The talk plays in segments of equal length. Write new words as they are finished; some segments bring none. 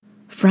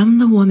From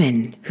the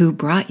woman who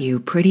brought you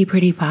Pretty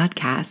Pretty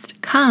Podcast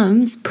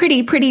comes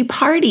Pretty Pretty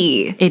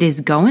Party. It is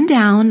going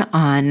down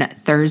on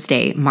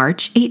Thursday,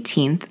 March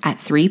 18th at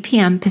 3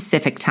 p.m.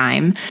 Pacific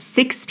time,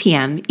 6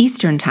 p.m.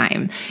 Eastern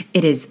time.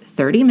 It is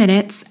 30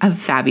 minutes of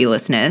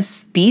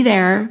fabulousness. Be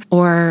there,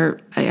 or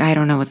I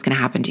don't know what's going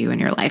to happen to you in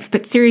your life,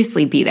 but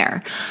seriously, be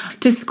there.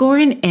 To score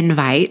an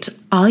invite,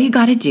 all you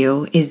got to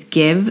do is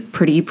give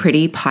Pretty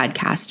Pretty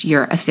Podcast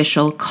your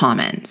official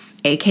comments,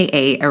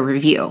 aka a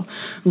review.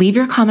 Leave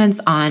your comments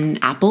on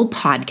Apple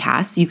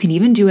Podcasts. You can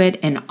even do it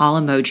in all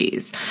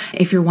emojis.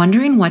 If you're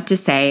wondering what to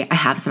say, I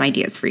have some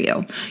ideas for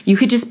you. You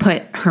could just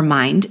put, "Her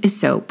mind is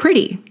so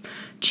pretty.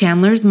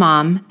 Chandler's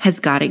mom has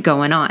got it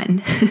going on.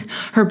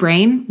 Her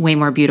brain, way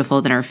more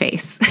beautiful than her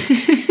face."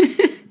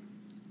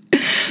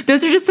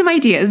 Those are just some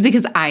ideas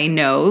because I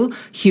know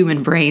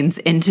human brains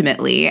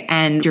intimately,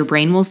 and your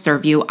brain will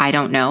serve you, "I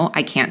don't know,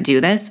 I can't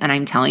do this." And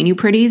I'm telling you,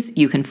 pretties,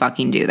 you can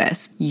fucking do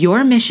this.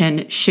 Your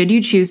mission, should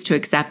you choose to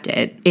accept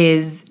it,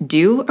 is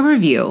do a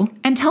review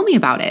and tell me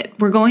about it.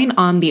 We're going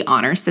on the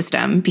honor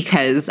system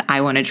because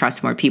I want to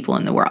trust more people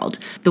in the world.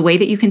 The way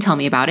that you can tell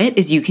me about it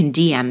is you can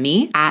DM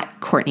me at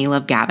Courtney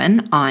Love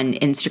Gavin on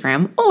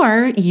Instagram,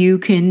 or you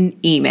can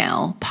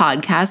email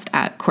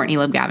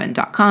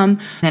podcast@CourtneyLoveGavin.com.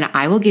 Then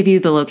I will give you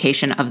the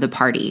location of the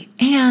party.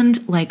 And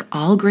like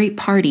all great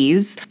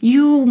parties,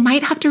 you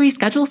might have to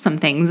reschedule some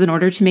things in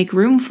order to make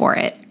room for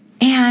it.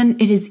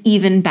 And it is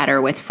even better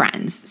with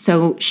friends.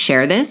 So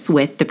share this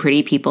with the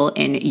pretty people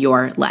in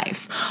your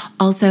life.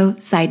 Also,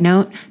 side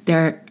note,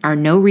 there are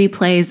no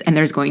replays and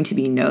there's going to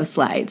be no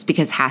slides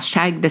because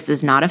hashtag this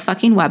is not a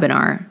fucking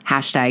webinar.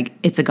 Hashtag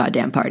it's a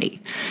goddamn party.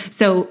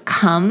 So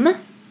come,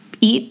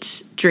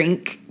 eat,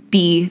 drink,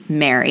 be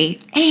merry,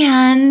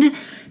 and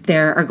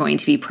there are going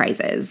to be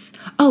prizes.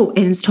 Oh,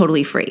 and it's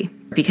totally free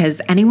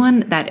because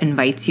anyone that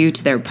invites you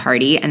to their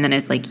party and then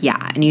is like,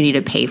 yeah, and you need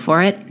to pay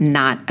for it,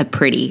 not a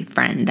pretty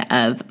friend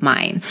of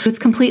mine. So it's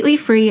completely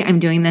free. I'm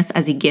doing this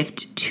as a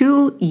gift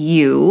to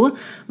you.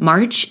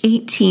 March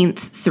 18th,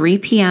 3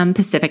 p.m.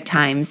 Pacific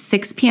time,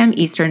 6 p.m.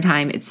 Eastern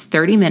time. It's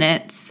 30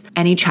 minutes.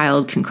 Any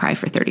child can cry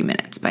for 30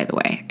 minutes, by the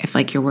way. If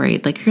like you're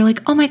worried, like you're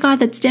like, oh my God,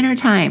 that's dinner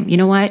time. You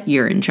know what?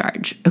 You're in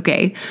charge.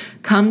 Okay.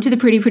 Come to the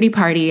Pretty Pretty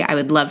Party. I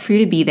would love for you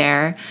to be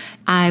there.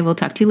 I will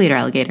talk to you later,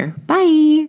 alligator. Bye.